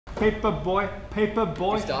paper boy.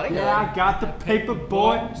 We starting? Yeah, I got the paper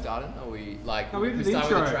boy. We starting? Are we like? No, we we did the starting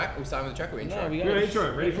with intro. the track. We starting with the track or intro? No, we We're got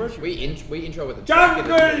intro. Ready for it? We intro with the track.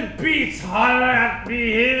 Jungle Beats, holler at me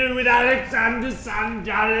here with Alexander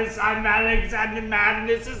Sandalis. I'm Alexander Mann.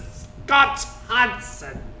 This is Scott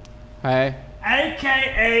Hudson, Hey.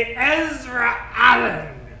 aka Ezra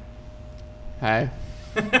Allen. Hey.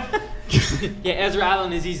 Yeah, Ezra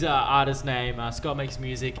Allen is his artist name. Scott makes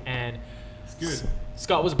music, and It's good.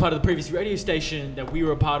 Scott was a part of the previous radio station that we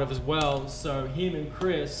were a part of as well. So him and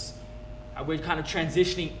Chris, we're kind of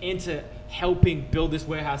transitioning into helping build this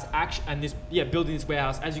warehouse building this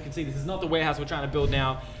warehouse. As you can see, this is not the warehouse we're trying to build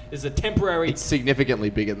now. This is a temporary. It's significantly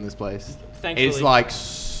bigger than this place. Thankfully, It's like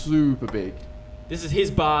super big. this is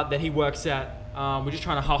his bar that he works at. We're just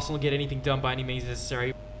trying to hustle and get anything done by any means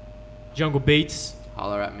necessary. Jungle Beats.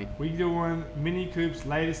 Holler at me. We doing Mini Coop's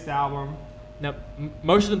latest album. Now,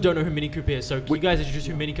 most of them don't know who Mini Coop is, so can you guys introduce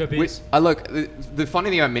who Mini Coop is? Look, the funny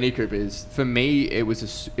thing about Mini Coop is, for me, it was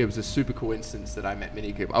a super coincidence that I met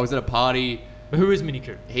Mini Coop. I was at a party. But who is Mini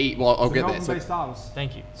Coop? I'll It's a get there. Melbourne-based artist.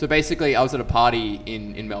 Thank you. So basically, I was at a party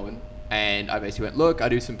in Melbourne, and I basically went, look, I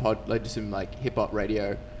do some hip hop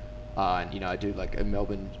radio, and I do like a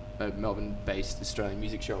Melbourne-based Australian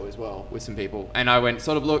music show as well with some people. And I went,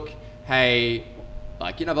 sort of, look, hey,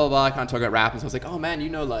 like, blah, blah, blah, I can't talk about rap. And so I was like, oh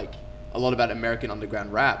man, like a lot about American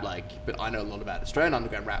underground rap, like, but I know a lot about Australian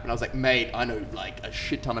underground rap. And I was like, mate, I know like a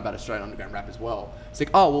shit ton about Australian underground rap as well. It's like,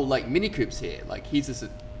 oh, well, like Mini Coop's here. Like, he's this,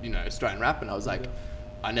 Australian rap. And I was like,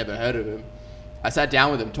 I never heard of him. I sat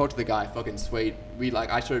down with him, talked to the guy, fucking sweet.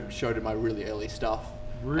 I showed him my really early stuff.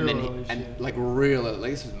 This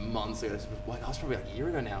was months ago. I was probably like a year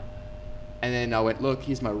ago now. And then I went, look,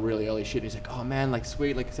 here's my really early shit. And he's like, oh man, like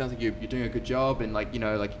sweet, like it sounds like you're doing a good job, and like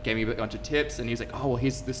gave me a bunch of tips. And he was like, oh well,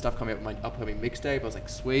 here's this stuff coming up with my upcoming mixtape. I was like,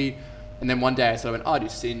 sweet. And then one day I sort of went, oh, I do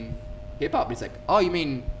Sin hip hop. And he's like, oh, you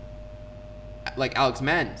mean like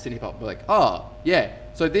AMann Sin hip hop? We're like, oh yeah.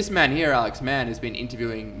 So this man here, AMann, has been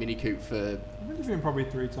interviewing Mini Coop for. I've interviewed him probably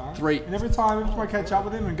 3 times. And every time I catch up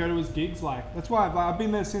with him and go to his gigs, like that's why I've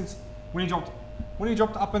been there since when he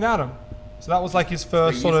dropped Up and Adam. So that was like his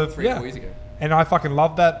first 4 years ago. And I fucking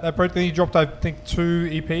love that project. Then he dropped, I think, 2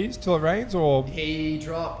 EPs, Till It Rains, or... He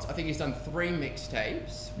dropped, I think he's done 3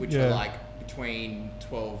 mixtapes, which are like between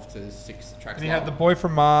 12 to 6 tracks. And he had The Boy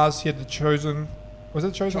From Mars, he had The Chosen. Was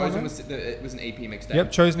it Chosen? It was an EP mixtape.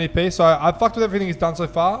 Yep, Chosen EP. So I fucked with everything he's done so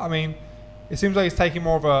far. I mean, it seems like he's taking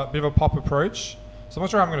more of a bit of a pop approach. So I'm not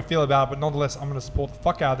sure how I'm going to feel about it, but nonetheless, I'm going to support the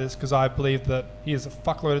fuck out of this because I believe that he is a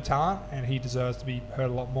fuckload of talent and he deserves to be heard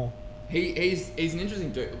a lot more. He's an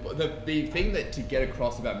interesting dude. The thing that to get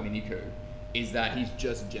across about Mini Coop is that he's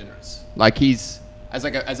just generous. Like he's as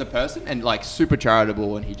a person and like super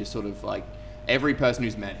charitable, and he just sort of like every person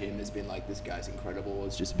who's met him has been like, this guy's incredible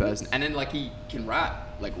as just a person. And then like he can rap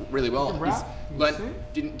like really well. Didn't want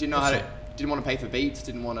to pay for beats,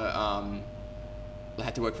 didn't want to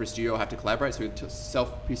had to work for a studio, have to collaborate, so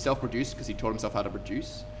he self-produced because he taught himself how to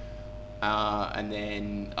produce. And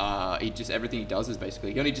then everything he does is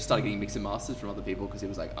basically, he only just started getting mix and masters from other people because he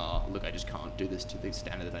was like, oh, look, I just can't do this to the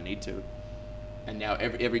standard that I need to. And now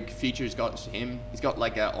every feature he's got to him, he's got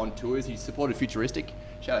like on tours, he's supported Futuristic,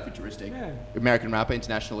 shout out Futuristic, American rapper,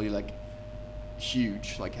 internationally like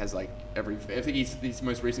huge, like has like I think his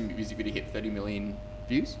most recent music video hit 30 million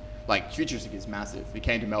views. Like Futuristic is massive. He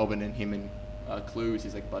came to Melbourne and him and Clue,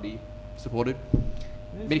 his like buddy, supported.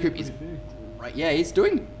 Mini Coop is right, yeah, he's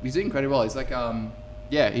doing incredibly well. He's like,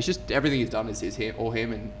 he's just everything he's done is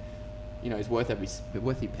him, and he's worth your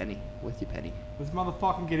penny. Let's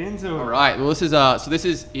motherfucking get into it. All right, well this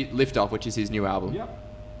is Lift Off, which is his new album. Yep.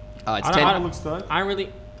 It's I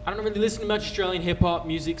don't really listen to much Australian hip hop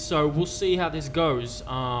music, so we'll see how this goes.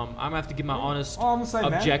 I'm gonna have to give my honest,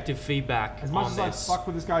 objective feedback. As much as I fuck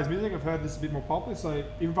with this guy's music, I've heard this a bit more popular. So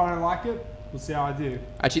even if I don't like it, we'll see how I do.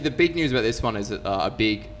 Actually, the big news about this one is that a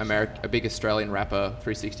big Australian rapper,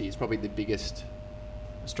 360, is probably the biggest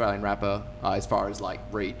Australian rapper as far as like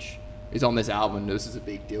reach, is on this album. This is a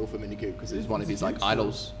big deal for Mini Coop because it's one of his like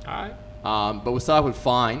idols. All right. But we'll start with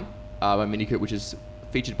Fine by Mini Coop, which is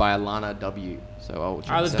featured by Alana W. So all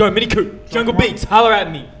right, let's go, Mini Coop. Jungle Beats, holler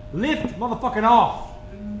at me. Lift motherfucking off.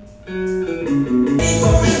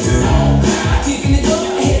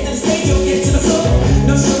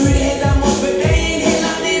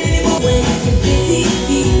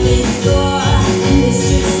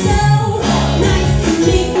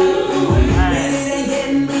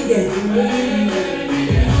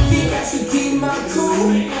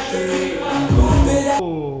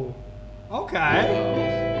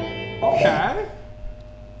 Okay.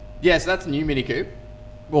 Yeah, so that's new Mini Coop.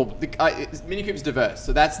 well, Mini Coop's diverse,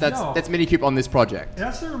 so that's Mini Coop on this project. It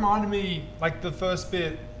actually reminded me, like, the first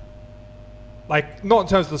bit, like, not in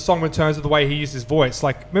terms of the song, but in terms of the way he used his voice.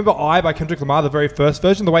 Like, remember I by Kendrick Lamar, the very first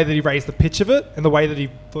version, the way that he raised the pitch of it, and the way that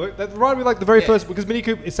that reminded me, like, the very first, because Mini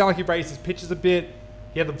Coop, it sounded like he raised his pitches a bit,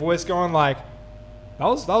 he had the voice going, like, that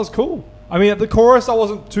was cool. I mean, the chorus I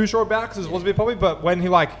wasn't too sure about, because it was a bit poppy, but when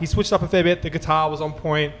he switched up a fair bit, the guitar was on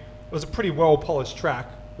point, it was a pretty well-polished track.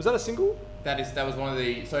 Was that a single? That was one of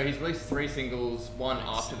the... So he's released 3 singles, 1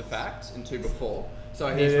 after the fact and 2 before.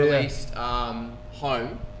 So he's released Home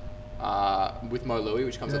with Mo Louie,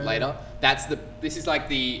 which comes up later. This is like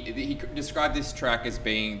he described this track as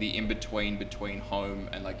being the in-between between Home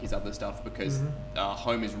and like his other stuff, because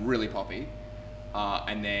Home is really poppy.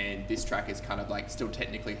 And then this track is kind of like still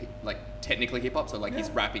technically hip hop, so like he's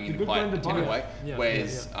rapping in quite a technical way.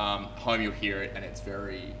 Whereas Home, you'll hear it and it's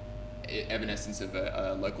very evanescence of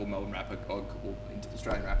a local Melbourne rapper or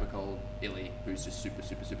Australian rapper called Illy, who's just super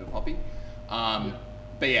poppy.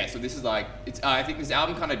 But yeah, so this is like I think this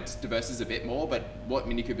album kind of diverses a bit more. But what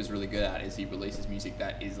Mini Coop is really good at is he releases music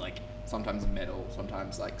that is like sometimes metal,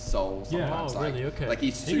 sometimes like soul, sometimes like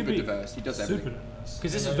he's super diverse. He does everything.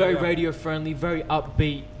 Because this is very radio friendly, very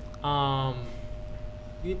upbeat.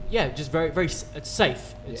 Just very. It's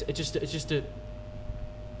safe. It's just a.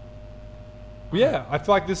 Yeah, I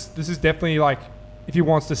feel like this is definitely like, if he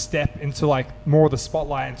wants to step into like more of the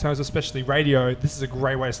spotlight in terms of especially radio, this is a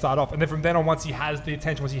great way to start off. And then from then on, once he has the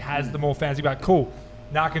attention, once he has the more fans, he'll be like, cool,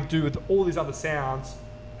 now I can do with all these other sounds,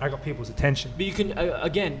 I got people's attention. But you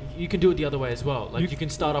can, you can do it the other way as well. Like you can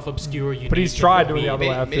start off obscure, unique. But he's tried doing it the other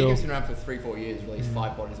way, I feel. Mini Coop's been around for 3-4 years, released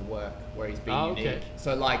 5 bodies of work where he's been unique. Okay.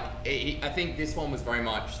 So like, I think this one was very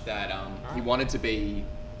much that he wanted to be,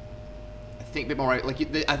 I think, a bit more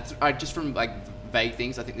like just from like vague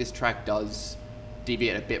things. I think this track does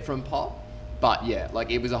deviate a bit from pop, but yeah,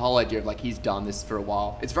 like it was a whole idea of like he's done this for a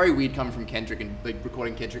while. It's very weird coming from Kendrick and like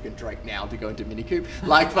recording Kendrick and Drake now to go into Mini Coop.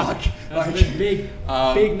 Like fuck, like big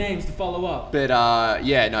names to follow up. But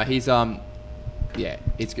he's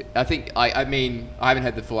it's good. I think I mean I haven't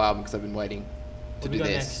had the full album because I've been waiting to do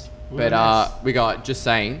this. But we got Just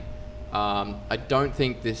Saying. I don't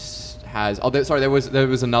think this has. There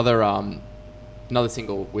was another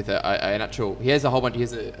single with an actual. He has a whole bunch. He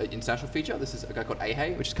has an international feature. This is a guy called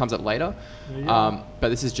AHA, which comes up later. But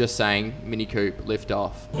this is Just Saying. Mini Coop, Lift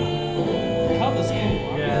Off. The cover's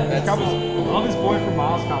cool. Yeah, I love this Boy from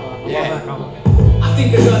Mars cover. I love that cover. I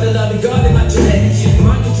think I got a lot of God in my genetics.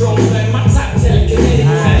 Mind control, like my top telekinetic.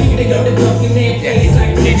 I think they got the duck in their place.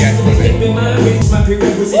 Like this, so they step in my wrist. My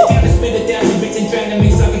prerequisite, gotta spit it down. Bitch and trying to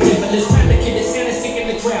make something different. Trying to kill the center, sick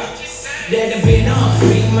in the crowd. That have been on,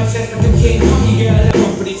 beating my chest like a king. Hungry girl, that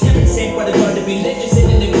I'm pretty 10%. What I got to be legend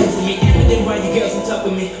sitting in the room for me. Everything why you girls on top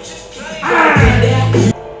of me.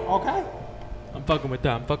 Okay. I'm fucking with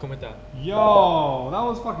that. Yo, that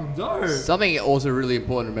was fucking dope. Something also really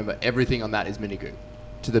important to remember: everything on that is Mini Coop.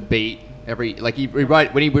 To the beat,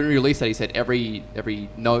 when he released that, he said every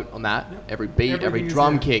note on that, every beat, every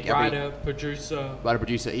drum kick, writer, producer.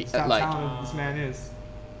 That's how talented this man is.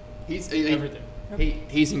 He's everything.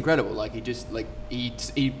 He's incredible. Like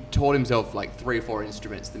he taught himself like 3 or 4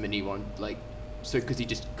 instruments. The Mini one, like, so because he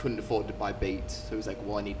just couldn't afford to buy beats, so he was like,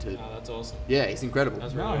 well, I need to. Oh, that's awesome. Yeah, he's incredible.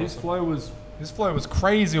 That's really awesome. His flow was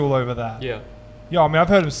crazy all over that. Yeah. Yo, I mean, I've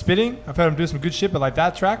heard him spitting. I've heard him do some good shit, but like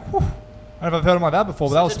that track, whew, I don't know if I've heard him like that before.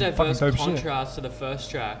 But that was some fucking dope shit. Contrast to the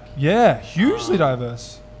first track. Yeah, hugely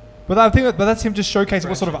diverse. But I think that's him just showcasing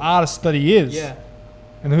what sort of artist that he is. Yeah.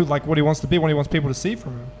 And what he wants to be, what he wants people to see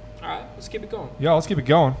from him. All right, let's keep it going. Yeah, let's keep it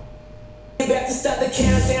going. Back to start the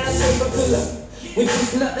countdown, so pull up. When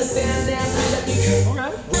you not the sound down, pull up your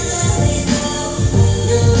Okay.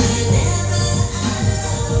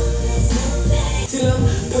 Till I'm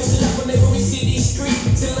pushing up on every city street.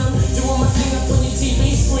 Till I'm doing my thing up on your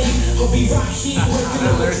TV screen. I'll be right here working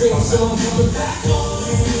on my dreams, so I'm coming back.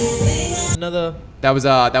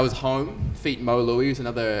 That was Home feat Mo Louie, who's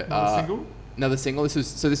another single. Another single. This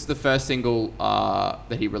is the first single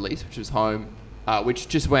that he released, which was Home, which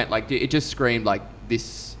just went like it just screamed like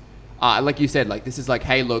this. Like you said, like this is like,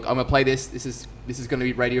 hey, look, I'm gonna play this. This is gonna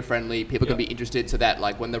be radio friendly. People are gonna be interested, so that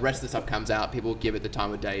like when the rest of the stuff comes out, people will give it the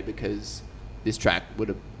time of day because this track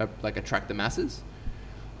would like attract the masses.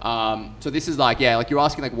 So this is like like you're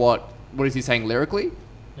asking like what is he saying lyrically?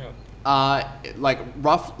 Yeah. Like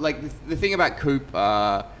rough. Like the thing about Coop.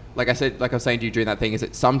 Like I was saying to you during that thing, is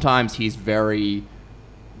that sometimes he's very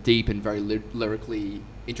deep and very lyrically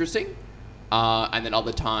interesting, and then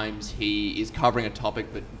other times he is covering a topic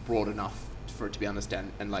but broad enough for it to be understood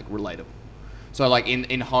and like relatable. So like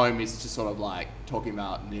in Home is just sort of like talking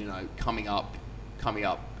about coming up coming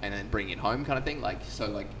up and then bringing it home kind of thing. Like, so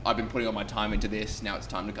like I've been putting all my time into this. Now it's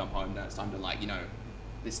time to come home. Now it's time to like, you know,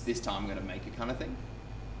 this time I'm gonna make it kind of thing.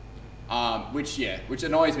 Which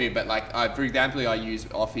annoys me. But like, for example, I use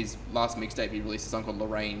off his last mixtape. He released a song called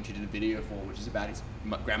Lorraine, which he did a video for, which is about his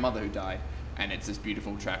grandmother who died. And it's this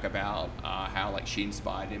beautiful track about how like she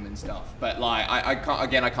inspired him and stuff. But like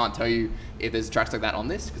I can't tell you if there's tracks like that on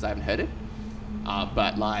this because I haven't heard it.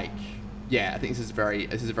 But like, yeah, I think this is a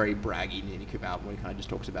very braggy Mini Coop album where he kind of just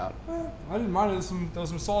talks about. I didn't mind it. There was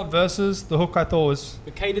some solid verses. The hook I thought was.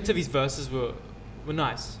 The cadence of his verses were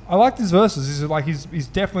nice. I liked his verses. He's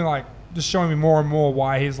definitely like just showing me more and more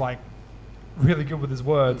why he's like really good with his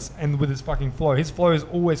words and with his fucking flow. His flow is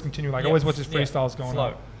always continuing. Like I always watch his freestyles going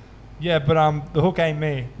on. Yeah, but the hook ain't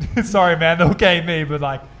me. Sorry, man, the hook ain't me. But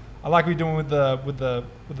like, I like what you're doing with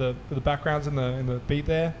the backgrounds and the beat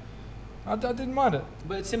there. I didn't mind it.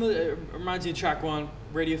 But it's similar. It reminds you of track one,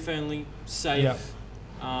 radio friendly, safe, yep.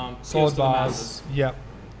 Solid bars. Yep.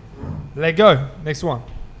 Let go. Next one.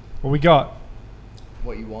 What we got?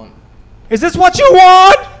 What you want? Is this what you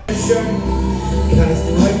want? So I guess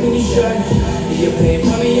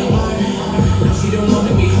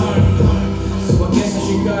I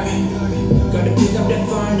should go. Gotta pick up that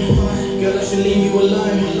phone. Girl, I should leave you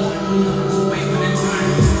alone. Just wait for the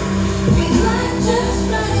time.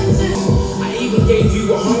 I even gave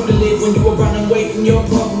you a home to live when you were running away from your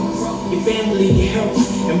problems, your family, your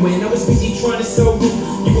health. And when I was busy trying to solve it,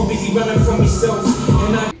 you were busy running from yourself.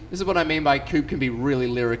 And this is what I mean by Coop can be really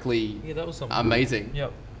lyrically that was something amazing.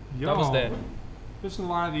 Yep. That was there. Just in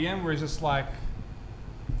the line at the end where he's just like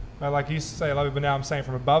he used to say, I love you, but now I'm saying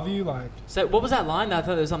from above you. Like, so what was that line? I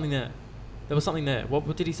thought there was something there. There was something there.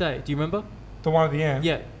 What did he say? Do you remember? The one at the end.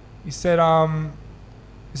 Yeah. He said,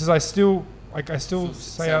 he says, I still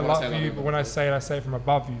say I love you, but when I say it from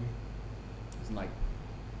above you. It's like,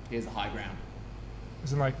 here's the high ground.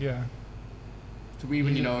 Isn't like, yeah. So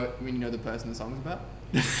when you know the person the song's about.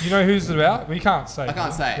 You know who's it about? We can't say. I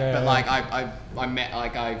can't say, yeah, but yeah. like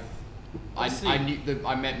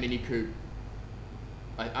I met Mini Coop.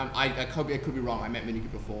 I could be wrong. I met Mini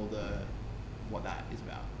Coop before what that is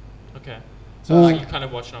about. Okay. So you kind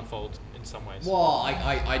of watch it unfold in some ways. Well,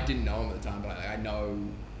 I didn't know him at the time, but I know.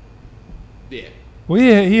 Yeah. Well,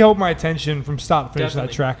 yeah, he held my attention from start to finish.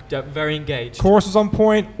 That track. Very engaged. Chorus was on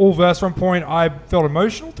point. All verse were on point. I felt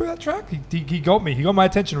emotional through that track. He got me. He got my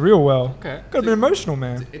attention real well. Okay. Could have been emotional,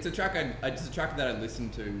 man. It's a track. It's a track that I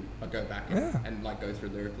listen to. I go back and like go through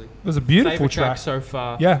lyrically. It was a beautiful Favorite track so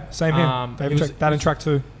far. Yeah, same here. Favorite track. That and track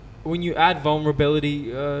 2. When you add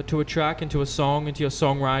vulnerability to a track, into a song, into your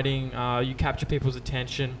songwriting, you capture people's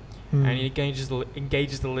attention, and it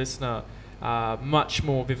engages the listener much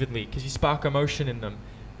more vividly because you spark emotion in them.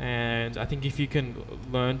 And I think if you can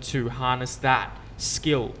learn to harness that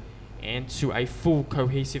skill into a full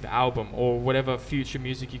cohesive album or whatever future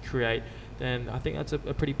music you create, then I think that's a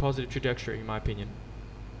pretty positive trajectory in my opinion.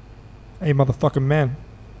 Hey, motherfucking man.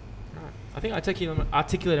 I think I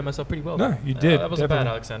articulated myself pretty well. No, you did. That wasn't bad,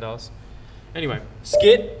 Alexander. Anyway,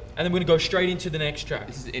 skit, and then we're gonna go straight into the next track.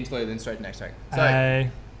 This is interlude, then straight to the next track. So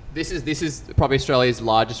this is probably Australia's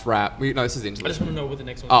largest rap. No, this is interlude. I just want to know what the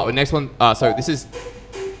next one. Oh, the next one. So this is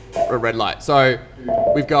a red light. So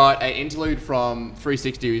we've got an interlude from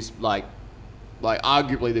 360, who's like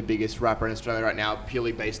arguably the biggest rapper in Australia right now,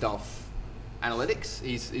 purely based off analytics.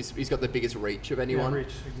 He's got the biggest reach of anyone. Yeah,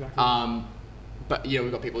 reach, exactly. But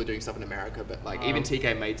we've got people who are doing stuff in America, but like even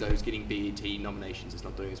TK Maidso, who's getting BET nominations, is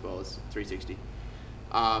not doing as well as 360.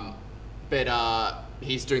 But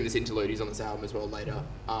he's doing this interlude. He's on this album as well later.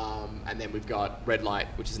 And then we've got Red Light,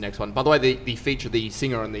 which is the next one. By the way, the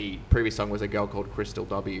singer on the previous song was a girl called Crystal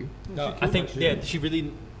W. I think she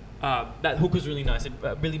really that hook was really nice. It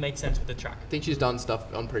really made sense with the track. I think she's done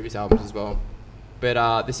stuff on previous albums as well.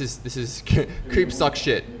 But this is Coop Sucks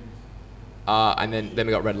Shit. And then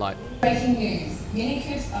we got Red Light. Breaking news. Mini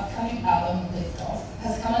Coop's upcoming album, Lift Off,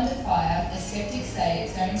 has come under fire. The skeptics say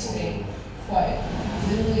it's going to be, quote,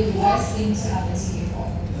 literally the worst thing to happen to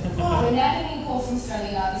hip-hop. We're now getting a call from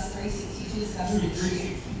Australia artist 360 to discuss this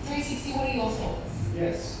issue. 360, what are your thoughts?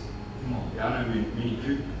 Yes. Come on. Yeah, I know Mini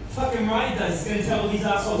Coop. fucking right he does. He's gonna tell all these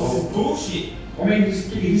assholes this is bullshit. I mean, he's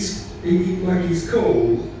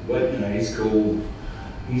cool, but he's cool.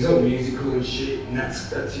 He's all musical and shit, and that's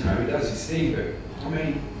he does his thing. But I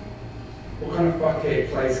mean, what kind of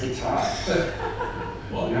fuckhead plays guitar?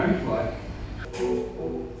 What? Like.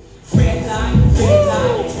 Red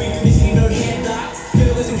light, swing through the city, no headlights.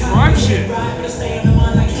 Girl isn't Crime shit. but I stay on the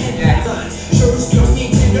mind like headlights. Sure as girls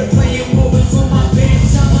need tender, playing moving for my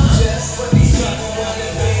bedtime. Just what these people wanna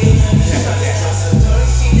be. Just like that trust and dirty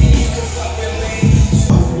shit, and you can fuck with me.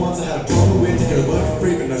 For once I had a problem with it,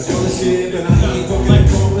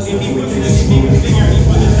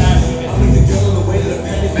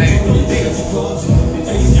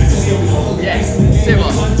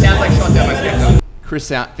 Chris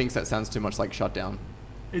thinks that sounds too much like Shut Down.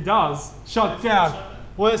 It does. Shut down.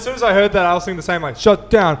 Well, as soon as I heard that, I was thinking the same, like, shut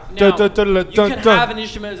down. Now, you can have an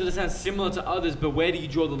instrumental that sounds similar to others, but where do you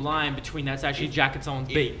draw the line between that's actually jacking someone's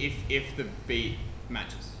beat? If the beat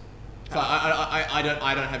matches. So I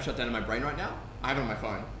don't have Shut Down in my brain right now. I have it on my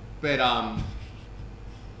phone. But I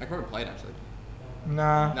can probably play it actually.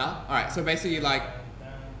 Nah. Nah? Alright, so basically like,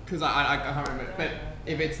 because I can't remember, but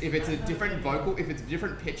if it's a different vocal, if it's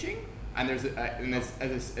different pitching, and there's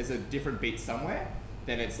a different beat somewhere,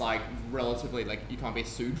 then it's like relatively like you can't be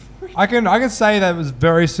sued for it. I can say that it was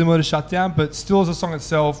very similar to Shut Down, but still as a song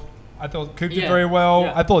itself, I thought Coop did very well.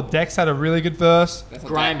 Yeah. I thought Dex had a really good verse. That's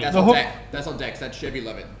grimy. That's on Dex. That's Chevy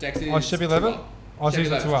Levitt. Dex is Chevy Levitt? Oh, Chevy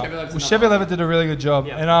Levitt. Well, Chevy Levitt did a really good job.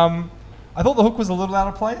 Yeah. And I thought the hook was a little out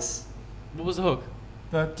of place. What was the hook?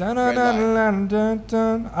 I don't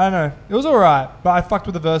know. It was alright, but I fucked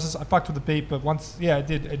with the verses. I fucked with the beat, but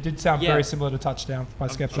it did sound very similar to Touchdown by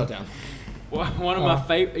Skepta. Shut Down. One of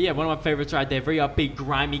my favorites right there. Very upbeat,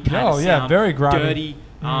 grimy kind of sound. Yeah, very grimy. Dirty,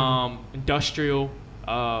 industrial.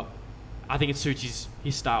 I think it suits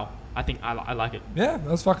his style. I think I like it. Yeah,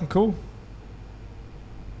 that was fucking cool.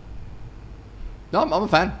 No, I'm a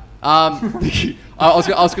fan. I was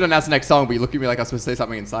going to announce the next song, but you look at me like I was supposed to say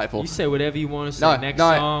something insightful. You say whatever you want to say. Next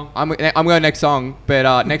song. I'm going next song,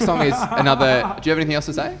 but next song is another. Do you have anything else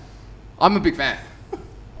to say? I'm a big fan.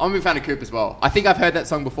 I'm a big fan of Coop as well. I think I've heard that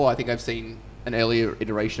song before. I think I've seen an earlier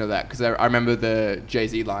iteration of that because I remember the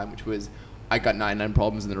Jay-Z line, which was, "I got 99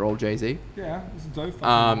 problems and they're all Jay-Z." Yeah, it's dope.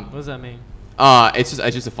 What does that mean? It's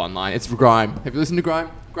just a fun line. It's grime. Have you listened to grime?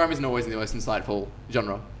 Grime isn't always the most insightful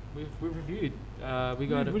genre. We've reviewed. We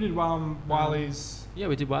did Wiley's. Yeah,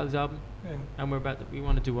 we did Wiley's album. Yeah. And we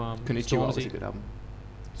want to do Konnichiwa was a good album.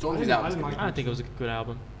 Stormzy's album. I don't think it was a good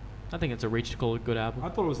album. I think it's a reach to call it a good album. I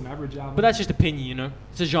thought it was an average album. But that's just opinion, you know.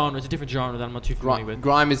 It's a genre. It's a different genre that I'm not too familiar with.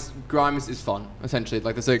 Grime is fun, essentially.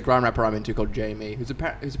 Like there's a grime rapper I'm into called Jamie, who's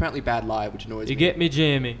apparently bad live, which annoys me. You get me,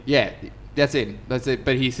 Jamie? Yeah, that's it.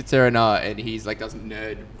 But he sits there and he's like doesn't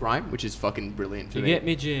nerd grime, which is fucking brilliant for me. You get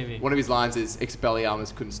me, Jamie? One of his lines is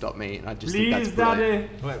 "Expelliarmus couldn't stop me," and I just think that's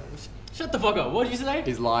brilliant. Wait, shut the fuck up. What did you say?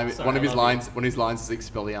 One of his lines is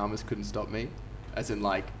 "Expelliarmus couldn't stop me." As in,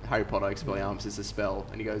 like, Harry Potter, Expelliarmus is a spell,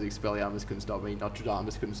 and he goes, Expelliarmus couldn't stop me, Notre Dame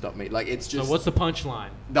couldn't stop me. Like, it's just... So what's the punchline?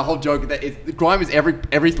 The whole joke that is... Grime is every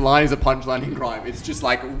line is a punchline in grime. It's just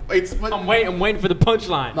like... I'm waiting for the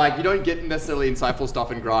punchline. Like, you don't get necessarily insightful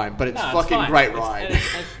stuff in grime, but it's fucking great ride.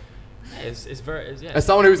 As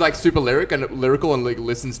someone who's like super lyrical and like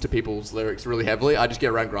listens to people's lyrics really heavily, I just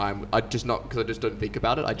get around grime. I just not because I just don't think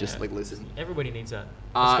about it. I just like listen. Everybody needs that.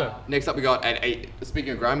 Let's go. Next up, we got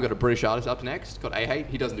speaking of grime, we got a British artist up next called AMann.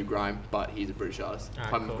 He doesn't do grime, but he's a British artist.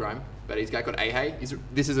 Cool. Grime, but he's got AMann.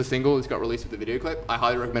 This is a single. It's got released with the video clip. I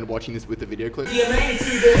highly recommend watching this with the video clip. Police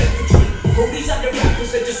are the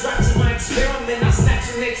rappers that just rap to my experiment. I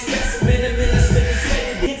snatch the next specimen and then I spit and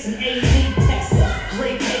say it. It's an AD tester,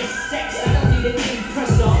 great ace sex. I don't need an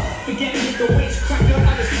impressor. Forget me the weights cracker,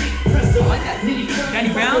 I just keep pressor. I like that.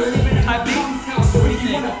 Danny Brown type beat. What do you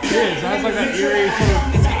think? Yeah, it sounds like that eerie sort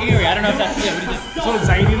of... It's eerie. I don't know if that's... Yeah, what do you think? Sort of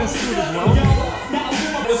zaniness to it as well.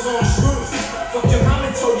 I was on shrooms. Fuck your mom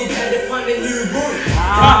and told you that to find a new room.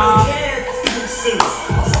 I'll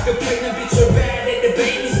fucking pregnant bitch, you're bad at the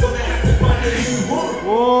baby's gonna have to find a new room.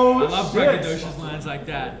 Whoa, I love braggadocious lines like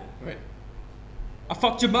that. Wait. I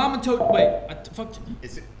fucked your mom and told... Wait.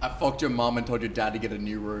 I fucked your mom and told your dad to get a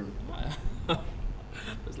new room.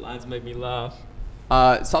 Those lines make me laugh.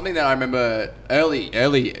 Something that I remember early,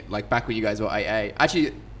 like back when you guys were AA.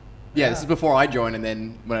 Actually, this is before I joined, and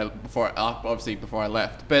then before I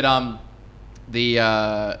left. But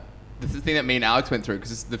the thing that me and Alex went through, because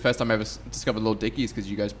this is the first time I ever discovered Lil Dicky, is because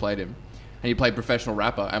you guys played him. And you played Professional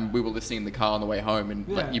Rapper, and we were listening in the car on the way home, and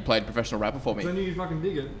like, you played Professional Rapper for me. So I knew you fucking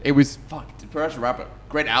dig it. It was, Professional Rapper.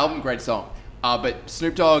 Great album, great song. But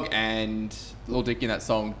Snoop Dogg and Lil Dicky in that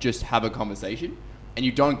song just have a conversation, and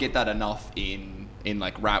you don't get that enough in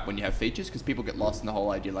like rap when you have features, because people get lost in the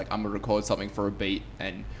whole idea, like, I'm gonna record something for a beat,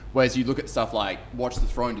 and whereas you look at stuff like Watch the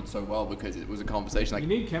Throne did so well because it was a conversation. Like, you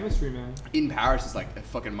need chemistry, man. In Paris is like a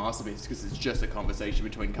fucking masterpiece because it's just a conversation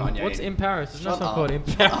between Kanye. What's In Paris? There's no song called In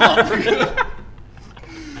Paris.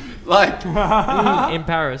 Like in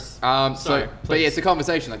Paris. Sorry, but yeah, it's a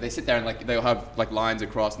conversation. Like they sit there and like they'll have like lines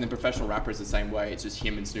across, and then Professional Rapper is the same way. It's just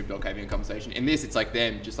him and Snoop Dogg having a conversation. In this, it's like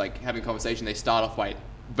them just like having a conversation. They start off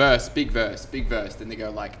big verse, then they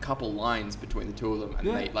go like a couple lines between the two of them, and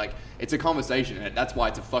they like it's a conversation, and that's why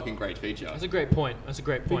it's a fucking great feature. That's a great point.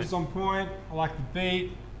 Feature's on point. I like the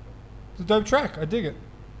beat. It's a dope track. I dig it.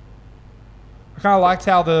 kind of liked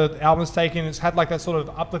how the album's taken. It's had like that sort of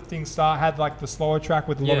uplifting start, had like the slower track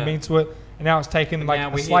with a lot of meat to it, and now it's taken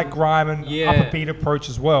like a slight grime and upper beat approach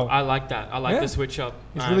as well. I like that. I like the switch up.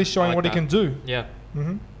 He's really showing what he can do. Yeah.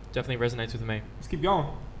 Definitely resonates with me. Let's keep going.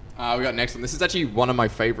 We got next one. This is actually one of my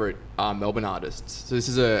favorite Melbourne artists. So this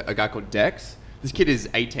is a guy called Dex. This kid is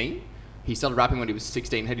 18. He started rapping when he was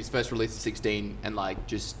 16. Had his first release at 16, and like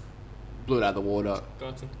just blew it out of the water.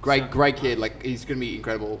 Great kid. Like he's gonna be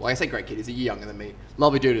incredible. Like I say, great kid. He's a year younger than me.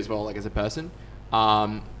 Lovely dude as well. Like as a person.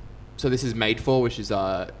 So this is Made For, which is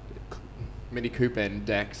Mini Coop and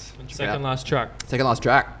Dex. Second last track. Second last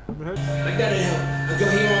track. Like that'll help. I go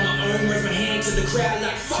here on my own, raise my hand to the crowd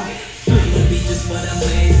like fuck it. I'ma be just what I'm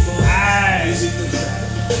made for. Music the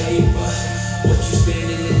crowd, paper. What you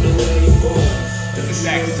standing in the way for? This is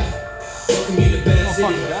Dex. Welcome you to Bad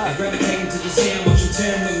City. I gravitating to the sound, what you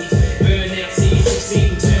turn with me. Burn out, see you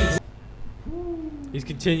succeed and turn. He's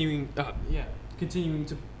continuing, continuing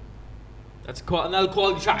to. That's another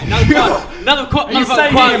quality track. Another quality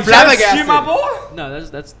flabbergasted, you my boy? No,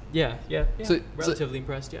 that's yeah. So, relatively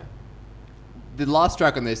impressed, yeah. The last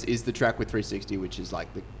track on this is the track with 360, which is like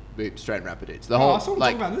the straight rapper dudes. The I whole still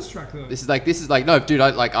like talk about this track though. This is like no, dude.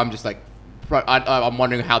 I'm just like. I'm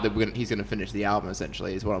wondering how he's gonna finish the album.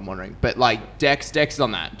 Essentially, is what I'm wondering. But like Dex is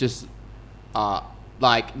on that. Just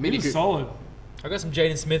like Mini Coop. Solid. I got some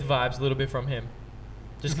Jaden Smith vibes a little bit from him.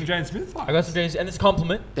 Just some Jaden Smith vibes. I got some Jaden, and it's a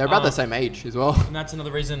compliment. They're about the same age as well. And that's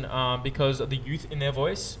another reason because of the youth in their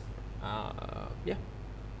voice. Yeah.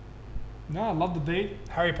 No, I love the beat.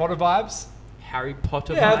 Harry Potter vibes. Harry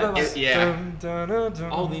Potter vibes. Yeah.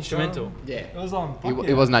 The instrumental. Yeah. It was on.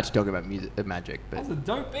 It wasn't actually talking about music, magic, but that was a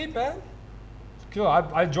dope beat, man. Cool.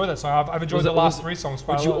 I enjoyed that song. I've enjoyed the last three songs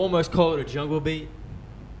quite a lot. Would you almost call it a jungle beat?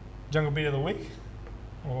 Jungle beat of the week?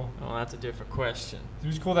 Oh, that's a different question.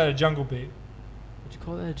 Would you call that a jungle beat? Would you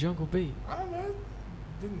call that a jungle beat? I don't know.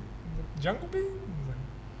 Jungle beat?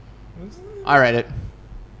 I rate it.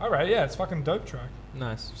 Alright, yeah, it's fucking dope track.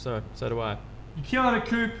 Nice. So do I. You're killing it,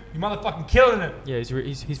 Coop. You're motherfucking killing it. Yeah,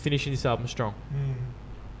 he's finishing this album strong.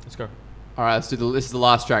 Let's go. All right, this is the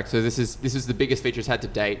last track. So this is the biggest feature it's had to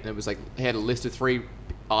date. And it was like he had a list of 3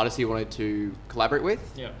 artists he wanted to collaborate with.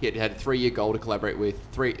 Yeah. He had a 3-year goal to collaborate with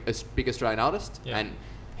 3 big Australian artists, and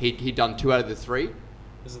he'd done 2 out of the 3.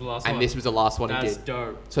 This is the last one. And this was the last one he did. That's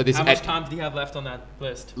dope. So this how much time did he have left on that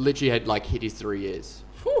list? Literally had like hit his 3 years.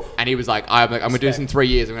 Whew. And he was like, I'm gonna do this in 3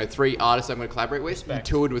 years. I'm gonna have 3 artists I'm gonna collaborate with. He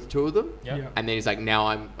toured with 2 of them. Yeah. And then he's like, now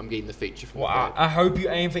I'm getting the feature from I hope you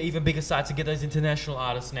aim for even bigger sites to get those international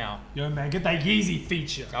artists now. Yo, man, get that Yeezy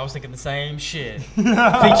feature. I was thinking the same shit.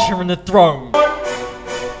 Featuring the throne.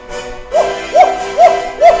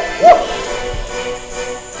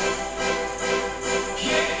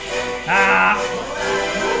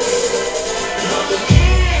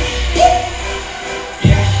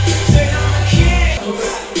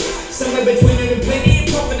 Somewhere between it and plenty and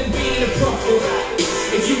profit and being a prophet.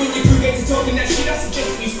 If you and your crew get to talking that shit, I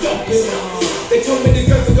suggest you stop it. They told me to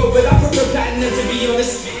go for gold, but I prefer platinum to be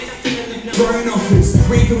honest. Throne offers,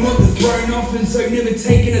 reaping what the throne offers, so never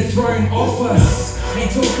taking a throne off us.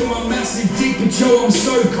 Ain't talking my massive dick, but yo, I'm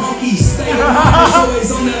so cocky. Stay on mine,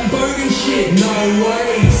 always on that bogan shit. No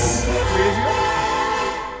ways.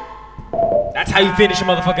 That's how you finish a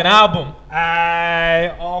motherfucking album.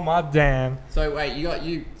 Oh my damn. So wait,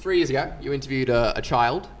 you 3 years ago, you interviewed a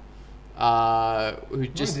child who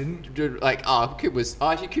just did like Coop's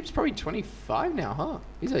probably 25 now, huh?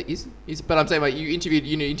 He's but I'm saying like you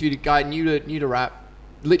interviewed a guy new to rap.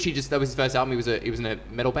 Literally just that was his first album. He was in a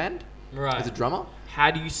metal band. Right. As a drummer.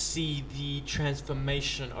 How do you see the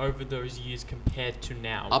transformation over those years compared to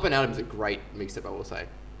now? Up and Adam's a great mixtape, I will say.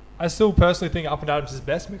 I still personally think Up and Adam's his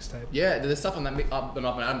best mixtape. Yeah, there's stuff on that Up and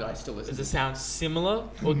Adam that I still listen to. Does it sound similar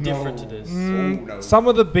or different to this? No. Some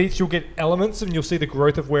of the beats you'll get elements and you'll see the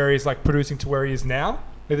growth of where he's like producing to where he is now.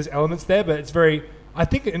 There's elements there, but it's very, I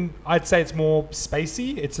think I'd say it's more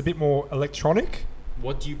spacey. It's a bit more electronic.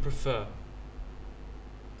 What do you prefer?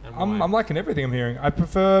 And why? I'm liking everything I'm hearing. I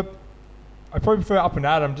probably prefer Up and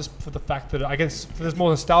Adam just for the fact that I guess there's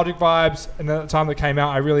more nostalgic vibes, and at the time that came out,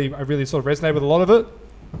 I really sort of resonated with a lot of it.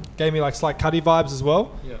 Gave me like slight Cuddy vibes as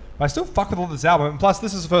well. Yeah. But I still fuck with all this album. And plus,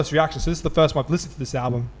 this is the first reaction, so this is the first time I've listened to this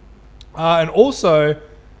album. And also,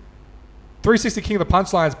 360 King of the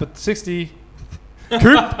Punchlines, but 60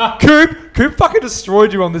 Coop fucking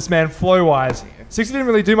destroyed you on this, man, flow wise. 60 didn't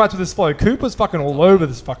really do much with this flow. Coop was fucking all over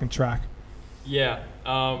this fucking track. Yeah.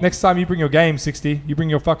 Next time you bring your game, 60, you bring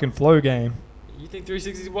your fucking flow game. You think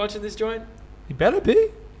 360's watching this joint? He better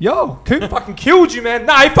be. Yo, Coop fucking killed you, man.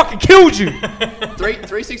 Nah, he fucking killed you.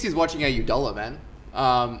 360's watching $1, man.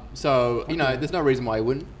 So, you know, there's no reason why he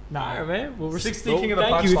wouldn't. Nah, Alright, man. Well, 60 king of the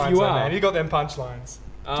punchlines, man. You got them punchlines.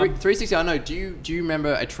 360, I know. Do you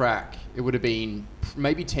remember a track? It would have been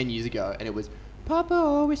maybe 10 years ago, and it was Papa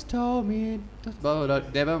always told me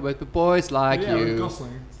never with the boys like you.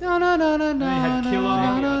 Gosling. No. And he had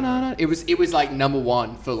Killer. It was like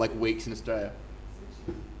 #1 for like weeks in Australia.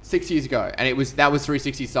 6 years ago, and that was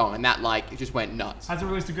 360's song, and that like it just went nuts. Hasn't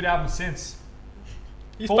released a good album since.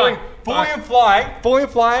 Falling and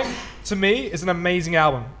Flying to me is an amazing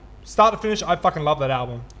album. Start to finish, I fucking love that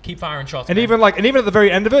album. Keep firing shots. And man. even at the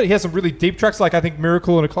very end of it, he has some really deep tracks, like I think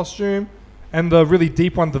Miracle in a Costume, and the really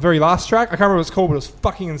deep one, the very last track. I can't remember what it's called, but it was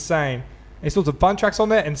fucking insane. And he still some fun tracks on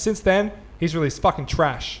there, and since then, he's released fucking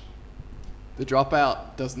trash. The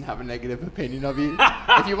Dropout doesn't have a negative opinion of you.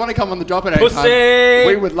 If you want to come on The Dropout anytime,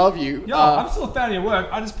 we would love you. Yo, I'm still a fan of your work.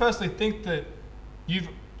 I just personally think that you've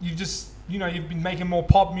been making more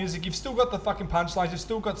pop music. You've still got the fucking punchlines. You've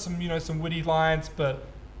still got some witty lines, but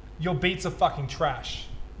your beats are fucking trash.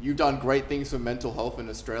 You've done great things for mental health in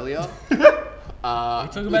Australia. We're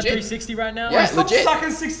talking about 360 right now? Yeah, stop sucking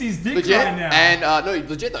 60s dick legit. right now. And no,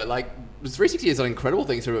 legit though, like 360 has done incredible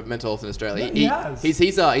things for mental health in Australia. Yeah,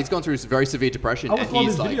 he's gone through very severe depression. I watched one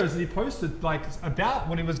of his videos that he posted like about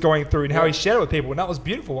what he was going through and how he shared it with people, and that was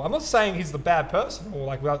beautiful. I'm not saying he's the bad person or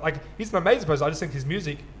like he's an amazing person. I just think his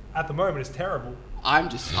music at the moment is terrible. I'm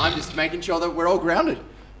just making sure that we're all grounded.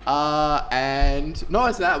 And no,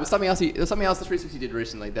 it's that. It was something else. There's something else that 360 did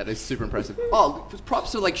recently that is super impressive. Oh,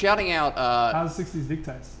 props to like shouting out. How the 60s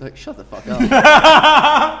dictates. Like, shut the fuck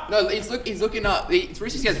up. No, he's looking up.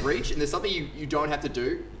 360 has reach, and there's something you don't have to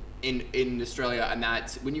do in Australia, and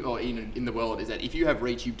that's when you or in the world is that if you have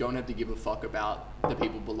reach, you don't have to give a fuck about the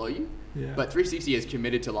people below you. Yeah. But 360 is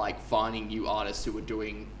committed to like finding new artists who are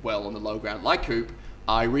doing well on the low ground, like Coop.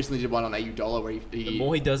 I recently did one on AU Dollar where the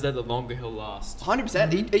more he does that, the longer he'll last.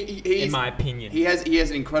 100%. He in my opinion, he has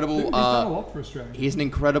an incredible. He's done a lot for Australia. He has an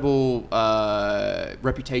incredible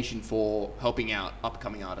reputation for helping out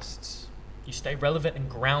upcoming artists. You stay relevant and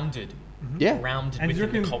grounded. Yeah, grounded and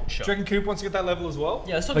within the culture. Do you reckon Coop wants to get that level as well?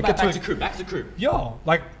 Yeah, let's talk about back to Coop. Yo,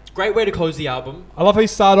 like great way to close the album. I love how he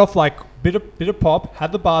started off like bit of pop,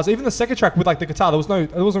 had the bars. Even the second track with like the guitar, there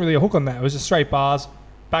wasn't really a hook on that. It was just straight bars.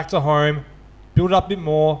 Back to home. Build it up a bit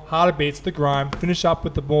more, harder beats, the grime, finish up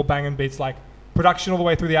with the more banging beats, like production all the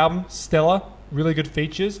way through the album, stellar, really good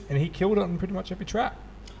features, and he killed it on pretty much every track.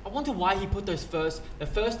 I wonder why he put the first and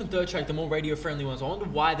third track, the more radio-friendly ones. I wonder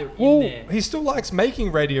why they're in there. He still likes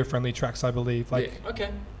making radio-friendly tracks, I believe. Like, yeah.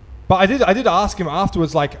 Okay. But I did ask him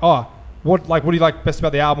afterwards, like, what do you like best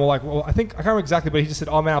about the album? Or like, well, I can't remember exactly, but he just said,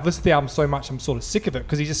 oh man, I've listened to the album so much, I'm sort of sick of it,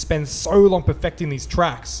 because he just spends so long perfecting these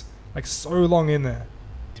tracks, like so long in there.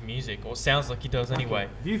 Music, or sounds like he does anyway.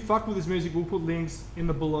 If you fuck with his music, we'll put links in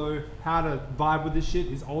the below how to vibe with this shit,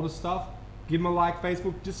 his older stuff. Give him a like,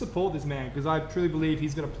 Facebook, just support this man, because I truly believe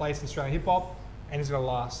he's going to place in Australian hip-hop and he's going to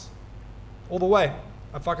last all the way.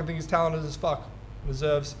 I fucking think he's talented as fuck.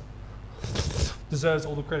 Deserves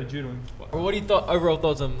all the credit due to him. What are your overall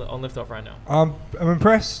thoughts on Lift Off right now? I'm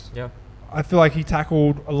impressed. Yeah. I feel like he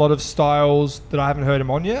tackled a lot of styles that I haven't heard him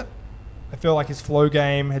on yet. I feel like his flow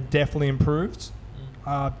game had definitely improved.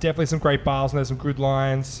 Definitely some great bars and there's some good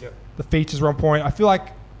lines. Yep. The features were on point. I feel like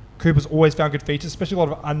Cooper's always found good features, especially a lot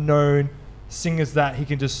of unknown singers that he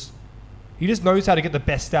just knows how to get the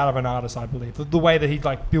best out of an artist, I believe. The way that he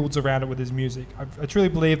like builds around it with his music. I truly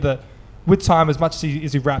believe that with time, as much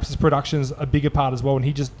as he raps, his production's a bigger part as well. And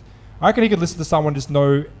I reckon he could listen to someone, just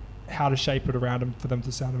know how to shape it around him for them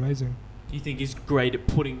to sound amazing. You think he's great at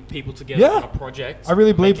putting people together on a project? I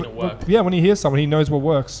really believe it work. Yeah, when he hears someone, he knows what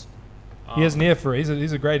works. He has an ear for it.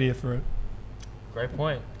 He's a great ear for it. Great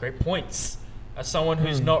point. Great points. As someone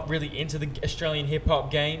who's not really into the Australian hip hop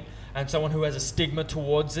game and someone who has a stigma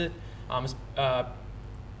towards it, someone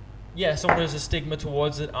who has a stigma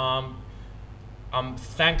towards it.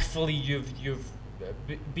 Thankfully you've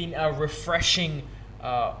been a refreshing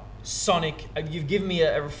sonic. You've given me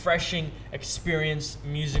a refreshing experience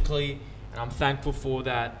musically. And I'm thankful for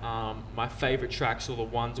that. My favorite tracks are the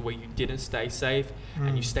ones where you didn't stay safe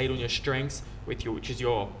and you stayed on your strengths, which is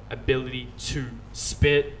your ability to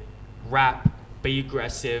spit, rap, be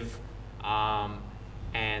aggressive,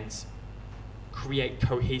 and create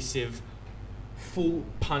cohesive, full,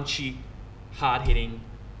 punchy, hard-hitting,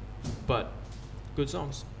 but good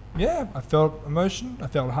songs. Yeah, I felt emotion. I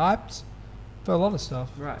felt hyped. Felt a lot of stuff.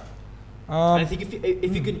 Right. And I think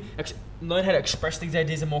if you could learn how to express these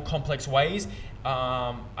ideas in more complex ways,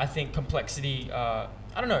 I think complexity, I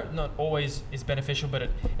don't know, not always is beneficial, but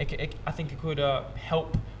I think it could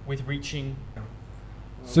help with reaching.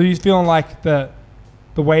 So you're feeling like the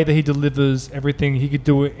way that he delivers everything, he could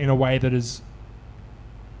do it in a way that is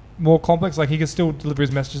more complex? Like he can still deliver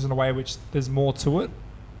his messages in a way which there's more to it.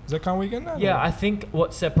 Is that kind of what you're getting at? Yeah, or? I think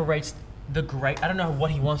what separates the great, I don't know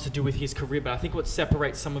what he wants to do with his career, but I think what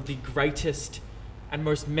separates some of the greatest and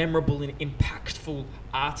most memorable and impactful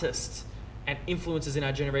artists and influencers in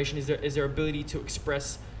our generation is their ability to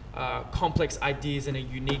express complex ideas in a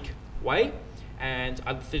unique way. And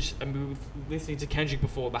I was listening to Kendrick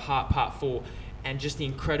before, The Heart Part 4, and just the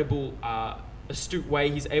incredible astute way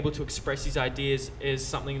he's able to express his ideas is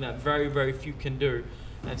something that very, very few can do.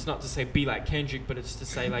 And it's not to say be like Kendrick, but it's to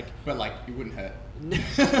say like... but like, it wouldn't hurt.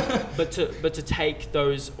 but to take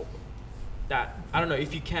those, that, I don't know,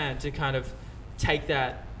 if you can, to kind of take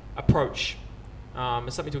that approach.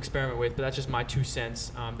 It's something to experiment with, but that's just my 2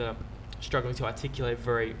 cents that I'm struggling to articulate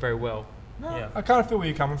very, very well. No, yeah. I kind of feel where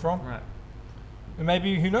you're coming from. Right. And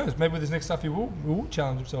maybe, who knows, maybe with his next stuff he will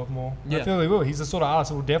challenge himself more. Yeah. I feel he will. He's the sort of artist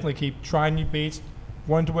that will definitely keep trying new beats,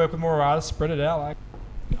 wanting to work with more artists, spread it out. Like.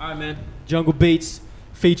 All right, man. Jungle Beats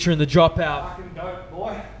featuring The Dropout. Fucking dope,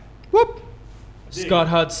 boy. Whoop. Scott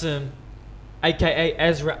Hudson, a.k.a.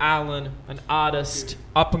 Ezra Allen, an artist,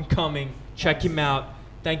 up and coming. Check him out.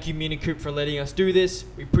 Thank you, Mini Coop, for letting us do this.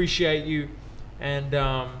 We appreciate you. And,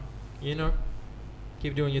 you know,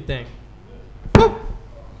 keep doing your thing.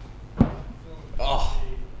 Oh.